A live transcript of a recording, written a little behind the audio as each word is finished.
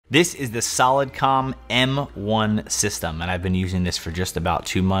This is the Solidcom M1 system, and I've been using this for just about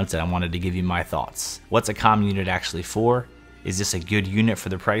 2 months, and I wanted to give you my thoughts. What's a comm unit actually for? Is this a good unit for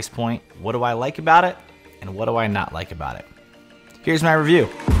the price point? What do I like about it? And what do I not like about it? Here's my review.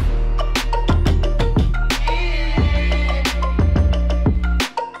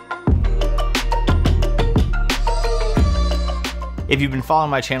 If you've been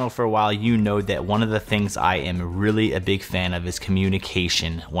following my channel for a while, you know that one of the things I am really a big fan of is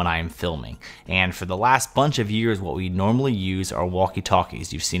communication when I am filming. And for the last bunch of years, what we normally use are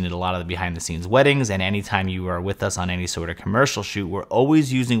walkie-talkies. You've seen it a lot of the behind the scenes weddings, and anytime you are with us on any sort of commercial shoot, we're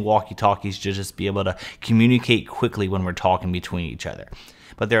always using walkie-talkies to just be able to communicate quickly when we're talking between each other.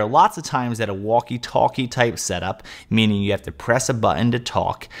 But there are lots of times that a walkie-talkie type setup, meaning you have to press a button to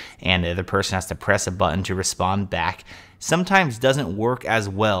talk and the other person has to press a button to respond back, sometimes doesn't work as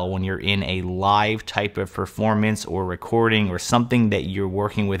well when you're in a live type of performance or recording or something that you're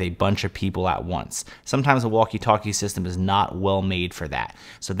working with a bunch of people at once. Sometimes a walkie-talkie system is not well made for that.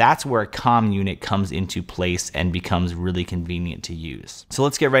 So that's where a comm unit comes into place and becomes really convenient to use. So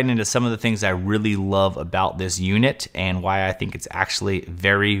let's get right into some of the things I really love about this unit and why I think it's actually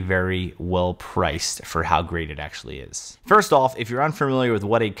very, very well priced for how great it actually is. First off, if you're unfamiliar with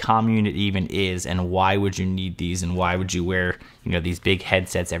what a comm unit even is and why would you need these and why would you wear, these big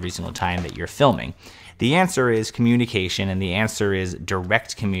headsets every single time that you're filming? The answer is communication, and the answer is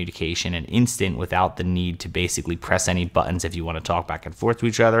direct communication and instant without the need to basically press any buttons if you want to talk back and forth to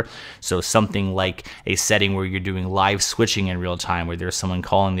each other. So something like a setting where you're doing live switching in real time, where there's someone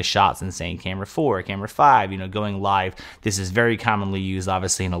calling the shots and saying camera 4, camera 5, going live. This is very commonly used,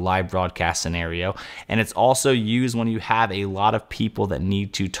 obviously, in a live broadcast scenario. And it's also used when you have a lot of people that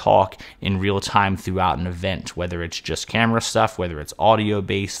need to talk in real time throughout an event, whether it's just camera stuff, whether it's audio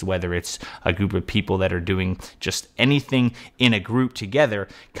based, whether it's a group of people that are doing just anything in a group together.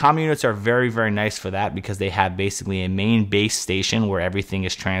 Comm units are very, very nice for that because they have basically a main base station where everything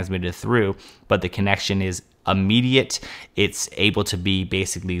is transmitted through, but the connection is immediate. It's able to be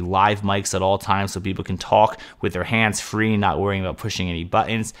basically live mics at all times so people can talk with their hands free, not worrying about pushing any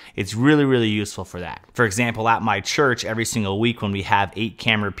buttons. It's really, really useful for that. For example, at my church, every single week when we have 8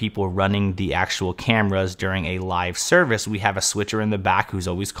 camera people running the actual cameras during a live service, we have a switcher in the back who's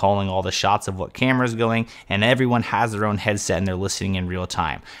always calling all the shots of what camera is going, and everyone has their own headset and they're listening in real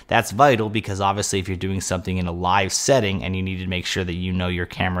time. That's vital because obviously if you're doing something in a live setting and you need to make sure that your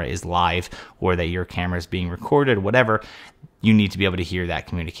camera is live or that your camera is being recorded, whatever, you need to be able to hear that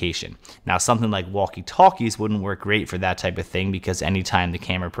communication. Now, something like walkie-talkies wouldn't work great for that type of thing because anytime the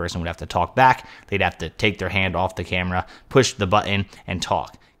camera person would have to talk back, they'd have to take their hand off the camera, push the button, and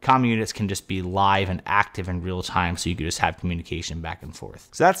talk. Comm units can just be live and active in real time, so you can just have communication back and forth.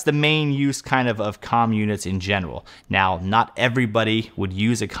 So that's the main use kind of comm units in general. Now, not everybody would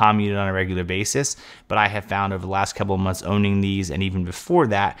use a comm unit on a regular basis, but I have found over the last couple of months owning these, and even before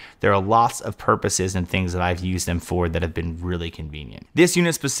that, there are lots of purposes and things that I've used them for that have been really convenient. This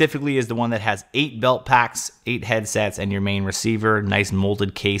unit specifically is the one that has 8 belt packs, 8 headsets, and your main receiver. Nice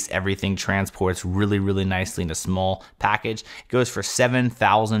molded case. Everything transports really, really nicely in a small package. It goes for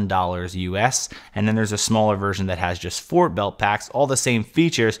 $7,000 US, and then there's a smaller version that has just 4 belt packs, all the same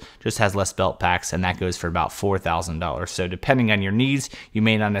features, just has less belt packs, and that goes for about $4,000. So depending on your needs, you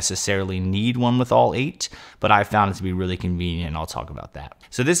may not necessarily need one with all 8, but I found it to be really convenient, and I'll talk about that.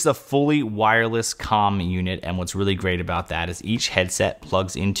 So this is a fully wireless comm unit, and what's really great about that is each headset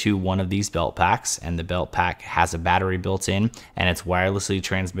plugs into one of these belt packs, and the belt pack has a battery built in, and it's wirelessly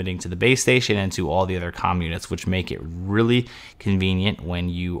transmitting to the base station and to all the other comm units, which make it really convenient when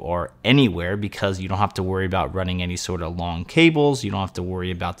you are anywhere because you don't have to worry about running any sort of long cables. You don't have to worry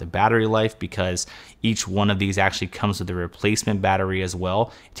about the battery life because each one of these actually comes with a replacement battery as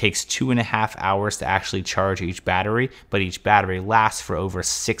well. It takes 2.5 hours to actually charge each battery, but each battery lasts for over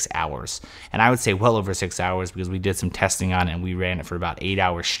 6 hours. And I would say well over 6 hours because we did some testing on it and we ran it for about 8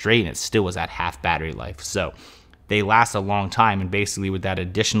 hours straight and it still was at half battery life. So they last a long time, and basically with that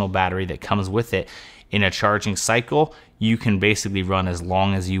additional battery that comes with it in a charging cycle, you can basically run as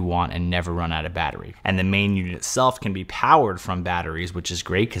long as you want and never run out of battery. And the main unit itself can be powered from batteries, which is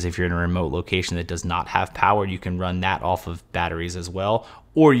great because if you're in a remote location that does not have power, you can run that off of batteries as well.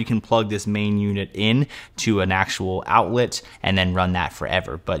 Or you can plug this main unit in to an actual outlet and then run that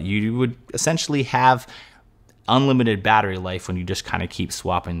forever. But you would essentially have unlimited battery life when you just kind of keep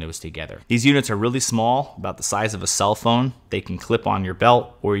swapping those together. These units are really small, about the size of a cell phone. They can clip on your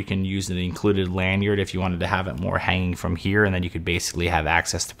belt, or you can use the included lanyard if you wanted to have it more hanging from here, and then you could basically have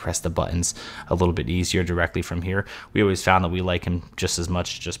access to press the buttons a little bit easier directly from here. We always found that we like them just as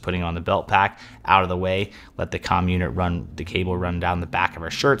much just putting on the belt pack, out of the way, let the comm unit run, the cable run down the back of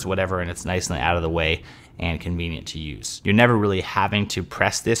our shirts, whatever, and it's nice and out of the way and convenient to use. You're never really having to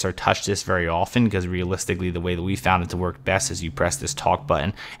press this or touch this very often, because realistically the way that we found it to work best is you press this talk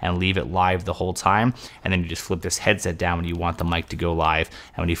button and leave it live the whole time, and then you just flip this headset down when you want the mic to go live,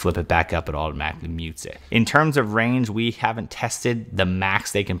 and when you flip it back up it automatically mutes it. In terms of range, we haven't tested the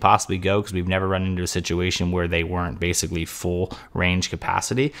max they can possibly go because we've never run into a situation where they weren't basically full range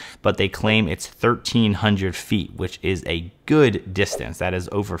capacity, but they claim it's 1,300 feet, which is a good distance. That is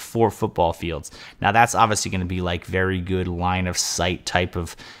over 4 football fields. Now that's obviously going to be like very good line of sight type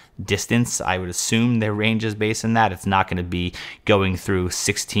of distance. I would assume their range is based on that. It's not going to be going through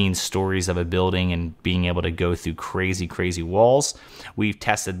 16 stories of a building and being able to go through crazy walls. We've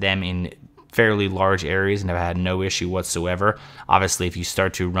tested them in fairly large areas and have had no issue whatsoever. Obviously, if you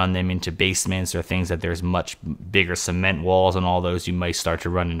start to run them into basements or things that there's much bigger cement walls and all those, you might start to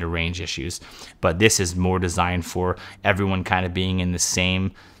run into range issues. But this is more designed for everyone kind of being in the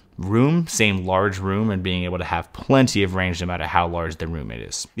same room, same large room, and being able to have plenty of range no matter how large the room it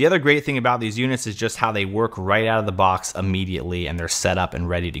is. The other great thing about these units is just how they work right out of the box immediately, and they're set up and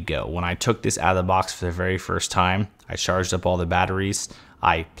ready to go. When I took this out of the box for the very first time, I charged up all the batteries,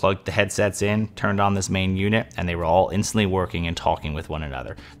 I plugged the headsets in, turned on this main unit, and they were all instantly working and talking with one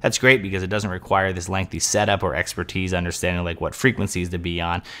another. That's great because it doesn't require this lengthy setup or expertise understanding like what frequencies to be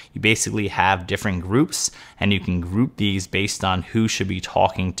on. You basically have different groups, and you can group these based on who should be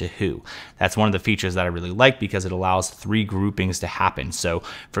talking to who. That's one of the features that I really like because it allows 3 groupings to happen. So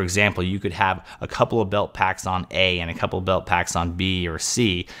for example, you could have a couple of belt packs on A and a couple of belt packs on B or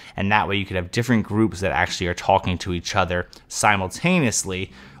C, and that way you could have different groups that actually are talking to each other simultaneously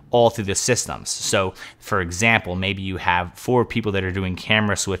all through the systems. So for example, maybe you have 4 people that are doing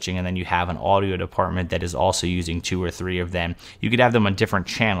camera switching, and then you have an audio department that is also using 2 or 3 of them. You could have them on different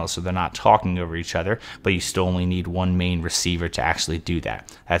channels so they're not talking over each other, but you still only need one main receiver to actually do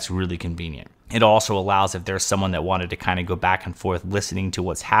that. That's really convenient. It also allows if there's someone that wanted to kind of go back and forth listening to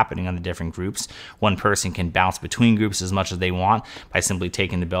what's happening on the different groups, one person can bounce between groups as much as they want by simply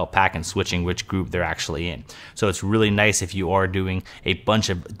taking the belt pack and switching which group they're actually in. So it's really nice if you are doing a bunch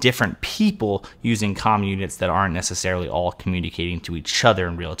of different people using comm units that aren't necessarily all communicating to each other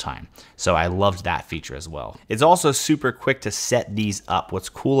in real time. So I loved that feature as well. It's also super quick to set these up. What's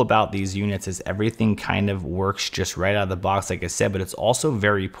cool about these units is everything kind of works just right out of the box, like I said, but it's also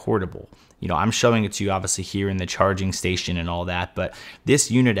very portable. You know, I'm showing it to you obviously here in the charging station and all that, but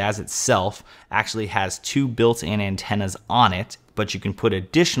this unit as itself actually has 2 built-in antennas on it, but you can put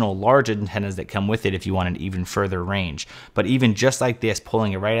additional large antennas that come with it if you want an even further range. But even just like this,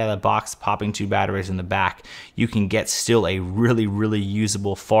 pulling it right out of the box, popping 2 batteries in the back, you can get still a really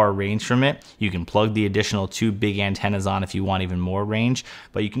usable far range from it. You can plug the additional 2 big antennas on if you want even more range,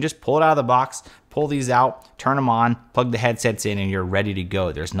 but you can just pull it out of the box, pull these out, turn them on, plug the headsets in, and you're ready to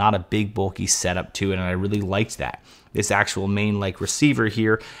go. There's not a big bulky setup to it, and I really liked that. This actual main like receiver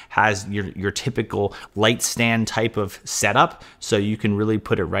here has your typical light stand type of setup, so you can really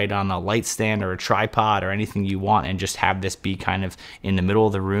put it right on a light stand or a tripod or anything you want and just have this be kind of in the middle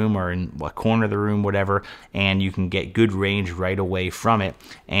of the room or in a corner of the room, whatever, and you can get good range right away from it,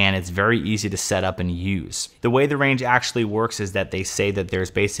 and it's very easy to set up and use. The way the range actually works is that they say that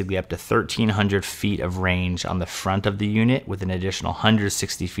there's basically up to 1,300 feet of range on the front of the unit with an additional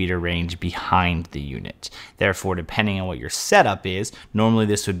 160 feet of range behind the unit. Therefore, depending on what your setup is, normally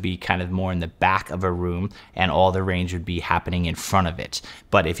this would be kind of more in the back of a room and all the range would be happening in front of it.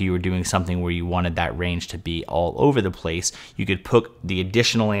 But if you were doing something where you wanted that range to be all over the place, you could put the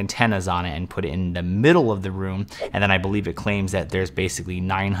additional antennas on it and put it in the middle of the room, and then I believe it claims that there's basically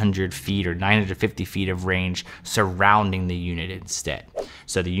 900 feet or 950 feet of range surrounding the unit instead.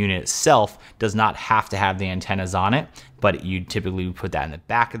 So the unit itself does not have to have the antennas on it, but you typically would put that in the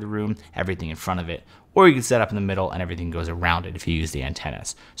back of the room, everything in front of it, or you can set up in the middle and everything goes around it if you use the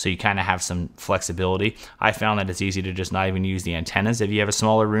antennas. So you kind of have some flexibility. I found that it's easy to just not even use the antennas if you have a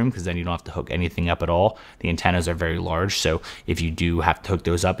smaller room, because then you don't have to hook anything up at all. The antennas are very large, so if you do have to hook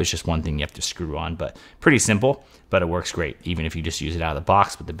those up, it's just one thing you have to screw on, but pretty simple, but it works great, even if you just use it out of the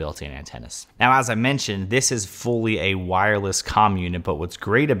box with the built-in antennas. Now, as I mentioned, this is fully a wireless comm unit, but what's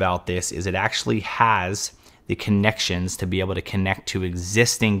great about this is it actually has the connections to be able to connect to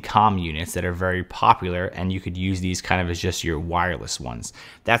existing comm units that are very popular, and you could use these kind of as just your wireless ones.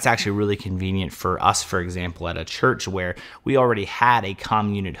 That's actually really convenient for us, for example, at a church where we already had a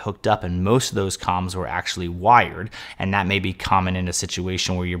comm unit hooked up and most of those comms were actually wired, and that may be common in a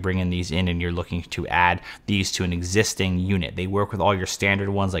situation where you're bringing these in and you're looking to add these to an existing unit. They work with all your standard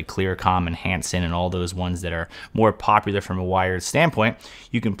ones like ClearComm and Hanson and all those ones that are more popular from a wired standpoint.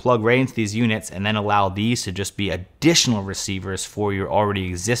 You can plug right into these units and then allow these to just be additional receivers for your already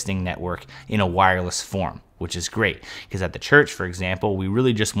existing network in a wireless form, which is great because at the church, for example, we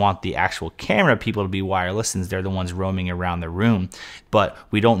really just want the actual camera people to be wireless since they're the ones roaming around the room, but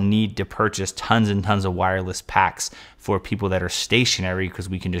we don't need to purchase tons and tons of wireless packs for people that are stationary because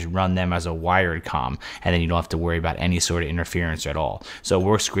we can just run them as a wired comm, and then you don't have to worry about any sort of interference at all. So it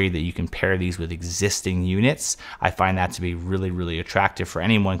works great that you can pair these with existing units. I find that to be really, really attractive for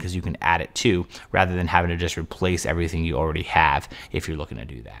anyone because you can add it to rather than having to just replace everything you already have if you're looking to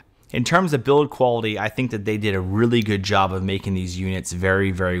do that. In terms of build quality, I think that they did a really good job of making these units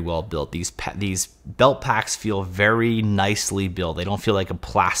very, very well built. These belt packs feel very nicely built. They don't feel like a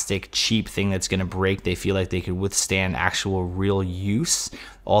plastic, cheap thing that's going to break. They feel like they could withstand actual real use.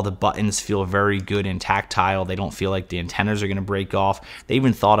 All the buttons feel very good and tactile. They don't feel like the antennas are going to break off. They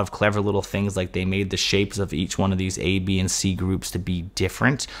even thought of clever little things like they made the shapes of each one of these A, B, and C groups to be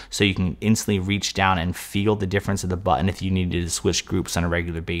different, so you can instantly reach down and feel the difference of the button if you needed to switch groups on a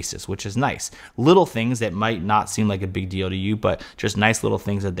regular basis, which is nice. Little things that might not seem like a big deal to you, but just nice little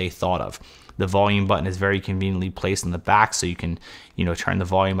things that they thought of. The volume button is very conveniently placed in the back, so you can, turn the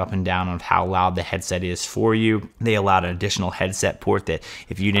volume up and down on how loud the headset is for you. They allowed an additional headset port that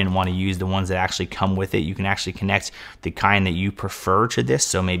if you didn't want to use the ones that actually come with it, you can actually connect the kind that you prefer to this.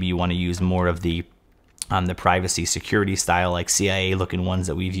 So maybe you want to use more of the privacy security style, like CIA looking ones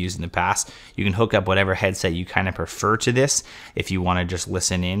that we've used in the past. You can hook up whatever headset you kind of prefer to this if you want to just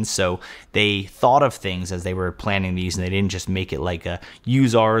listen in. So they thought of things as they were planning these, and they didn't just make it like a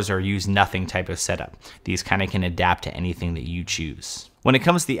use ours or use nothing type of setup. These kind of can adapt to anything that you choose. When it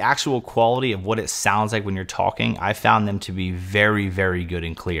comes to the actual quality of what it sounds like when you're talking, I found them to be very, very good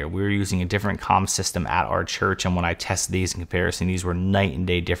and clear. We were using a different comm system at our church, and when I tested these in comparison, these were night and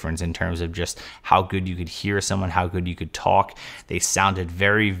day difference in terms of just how good you could hear someone, how good you could talk. They sounded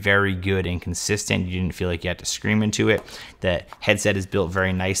very, very good and consistent. You didn't feel like you had to scream into it. The headset is built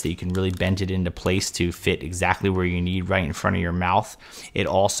very nice that you can really bend it into place to fit exactly where you need right in front of your mouth. It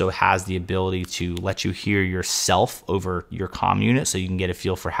also has the ability to let you hear yourself over your comm unit, so you can get a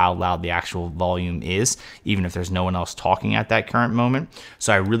feel for how loud the actual volume is, even if there's no one else talking at that current moment.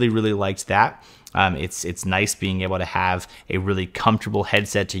 So I really, really liked that. It's nice being able to have a really comfortable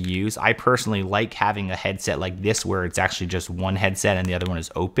headset to use. I personally like having a headset like this where it's actually just one headset and the other one is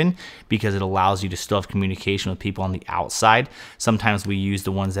open, because it allows you to still have communication with people on the outside. Sometimes we use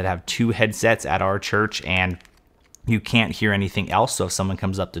the ones that have two headsets at our church, and you can't hear anything else. So if someone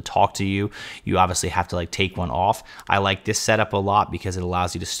comes up to talk to you, you obviously have to take one off. I like this setup a lot because it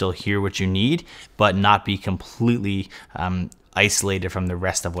allows you to still hear what you need, but not be completely isolated from the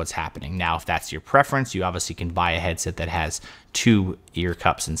rest of what's happening. Now, if that's your preference, you obviously can buy a headset that has two ear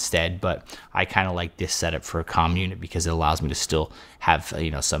cups instead, but I kind of like this setup for a comm unit because it allows me to still have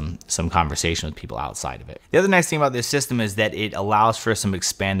some conversation with people outside of it. The other nice thing about this system is that it allows for some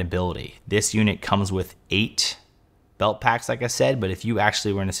expandability. This unit comes with 8 belt packs, like I said, but if you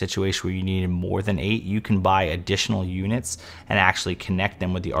actually were in a situation where you needed more than 8, you can buy additional units and actually connect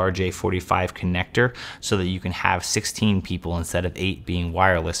them with the RJ45 connector so that you can have 16 people instead of 8 being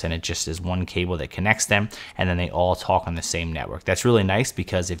wireless, and it just is one cable that connects them, and then they all talk on the same network. That's really nice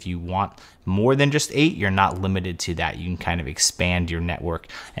because if you want more than just 8, you're not limited to that. You can kind of expand your network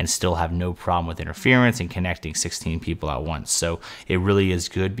and still have no problem with interference and connecting 16 people at once. So it really is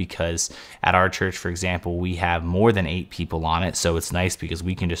good because at our church, for example, we have more than 8 people on it. So it's nice because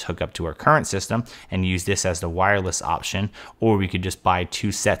we can just hook up to our current system and use this as the wireless option, or we could just buy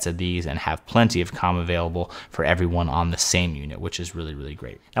 2 sets of these and have plenty of comm available for everyone on the same unit, which is really, really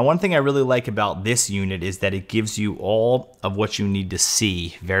great. Now, one thing I really like about this unit is that it gives you all of what you need to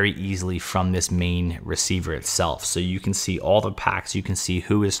see very easily from this main receiver itself. So you can see all the packs, you can see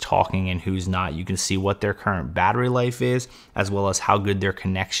who is talking and who's not, you can see what their current battery life is, as well as how good their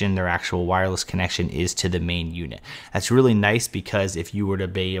connection, their actual wireless connection is to the main unit. That's really nice because if you were to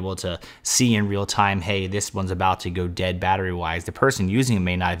be able to see in real time, hey, this one's about to go dead battery wise, the person using it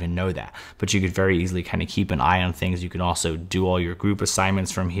may not even know that, but you could very easily kind of keep an eye on things. You can also do all your group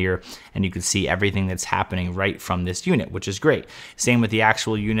assignments from here, and you can see everything that's happening right from this unit, which is great. Same with the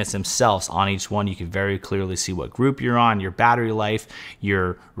actual units themselves. On each one, you can very clearly see what group you're on, your battery life,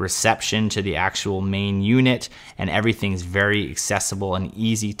 your reception to the actual main unit, and everything's very accessible and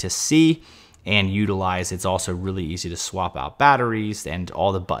easy to see and utilize. It's also really easy to swap out batteries, and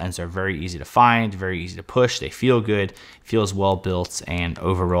all the buttons are very easy to find, very easy to push. They feel good, feels well built, and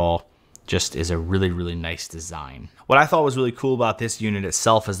overall just is a really, really nice design. What I thought was really cool about this unit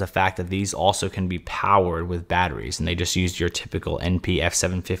itself is the fact that these also can be powered with batteries, and they just used your typical NP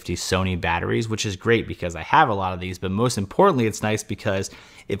F750 Sony batteries, which is great because I have a lot of these, but most importantly, it's nice because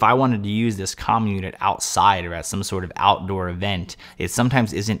if I wanted to use this comm unit outside or at some sort of outdoor event, it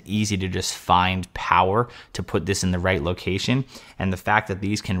sometimes isn't easy to just find power to put this in the right location. And the fact that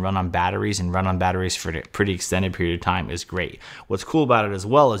these can run on batteries and run on batteries for a pretty extended period of time is great. What's cool about it as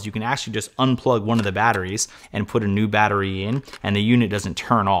well is you can actually just unplug one of the batteries and put a new battery in, and the unit doesn't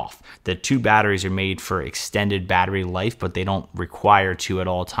turn off. The two batteries are made for extended battery life, but they don't require two at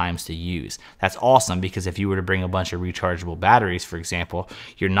all times to use. That's awesome because if you were to bring a bunch of rechargeable batteries, for example,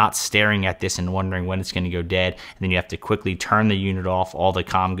 you're not staring at this and wondering when it's going to go dead, and then you have to quickly turn the unit off, all the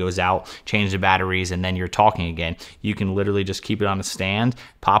comm goes out, change the batteries, and then you're talking again. You can literally just keep it on a stand,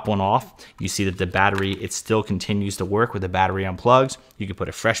 pop one off. You see that the battery, it still continues to work with the battery unplugged. You can put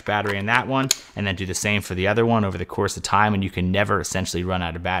a fresh battery in that one and then do the same for the other one over the course of time, and you can never essentially run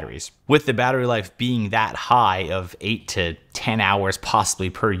out of batteries. With the battery life being that high of 8 to 10 hours possibly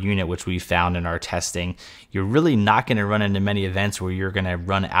per unit, which we found in our testing, you're really not going to run into many events where you're going to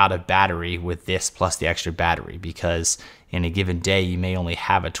run out of battery with this plus the extra battery, because in a given day you may only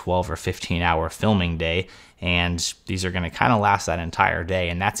have a 12 or 15 hour filming day, and these are going to kind of last that entire day,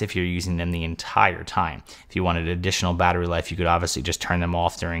 and that's if you're using them the entire time. If you wanted additional battery life, you could obviously just turn them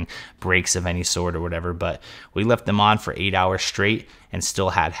off during breaks of any sort or whatever, but we left them on for 8 hours straight and still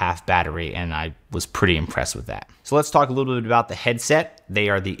had half battery, and I was pretty impressed with that. So let's talk a little bit about the headset. They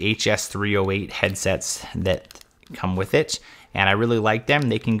are the HS308 headsets that come with it, and I really like them.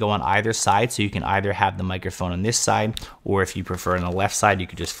 They can go on either side, so you can either have the microphone on this side, or if you prefer on the left side, you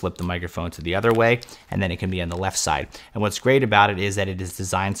could just flip the microphone to the other way, and then it can be on the left side. And what's great about it is that it is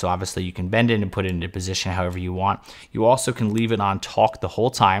designed so obviously you can bend it and put it into position however you want. You also can leave it on talk the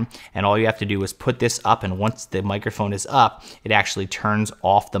whole time, and all you have to do is put this up, and once the microphone is up, it actually turns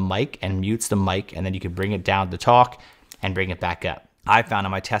off the mic and mutes the mic, and then you can bring it down to talk and bring it back up. I found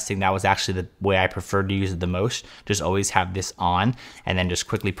in my testing that was actually the way I preferred to use it the most. Just always have this on and then just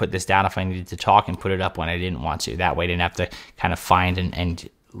quickly put this down if I needed to talk and put it up when I didn't want to. That way I didn't have to kind of find and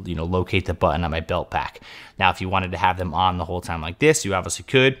you know, locate the button on my belt pack. Now, if you wanted to have them on the whole time like this, you obviously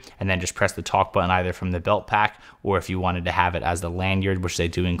could, and then just press the talk button either from the belt pack, or if you wanted to have it as the lanyard, which they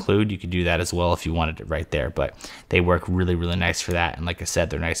do include, you could do that as well if you wanted it right there. But they work really, really nice for that. And like I said,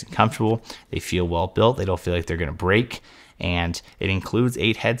 they're nice and comfortable. They feel well built. They don't feel like they're going to break. And it includes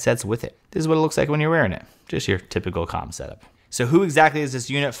 8 headsets with it. This is what it looks like when you're wearing it. Just your typical comm setup. So who exactly is this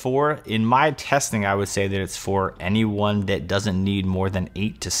unit for? In my testing, I would say that it's for anyone that doesn't need more than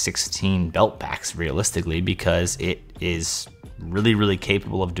 8 to 16 belt packs realistically, because it is really, really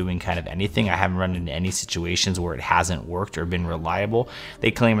capable of doing kind of anything. I haven't run into any situations where it hasn't worked or been reliable.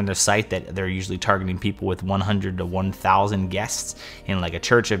 They claim on their site that they're usually targeting people with 100 to 1,000 guests in like a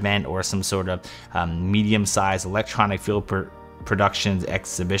church event or some sort of medium-sized electronic field productions,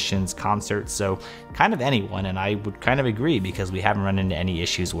 exhibitions, concerts, so kind of anyone, and I would kind of agree because we haven't run into any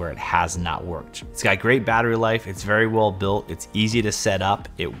issues where it has not worked. It's got great battery life, it's very well built, it's easy to set up,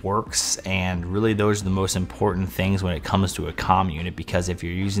 it works, and really those are the most important things when it comes to a comm unit, because if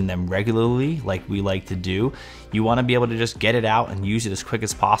you're using them regularly like we like to do, you want to be able to just get it out and use it as quick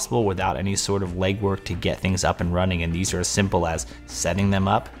as possible without any sort of legwork to get things up and running, and these are as simple as setting them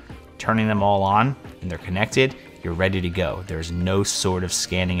up, turning them all on, and they're connected. You're ready to go. There's no sort of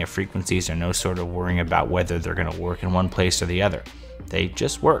scanning of frequencies or no sort of worrying about whether they're gonna work in one place or the other. They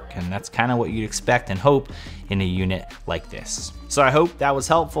just work, and that's kind of what you'd expect and hope in a unit like this. So I hope that was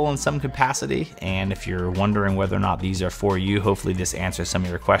helpful in some capacity, and if you're wondering whether or not these are for you, hopefully this answers some of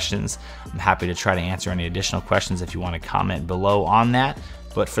your questions. I'm happy to try to answer any additional questions if you want to comment below on that.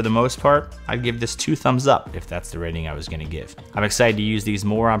 But for the most part, I'd give this 2 thumbs up if that's the rating I was gonna give. I'm excited to use these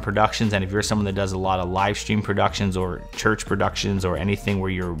more on productions, and if you're someone that does a lot of live stream productions or church productions or anything where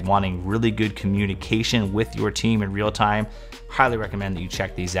you're wanting really good communication with your team in real time, highly recommend that you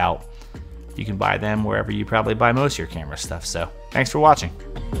check these out. You can buy them wherever you probably buy most of your camera stuff. So thanks for watching.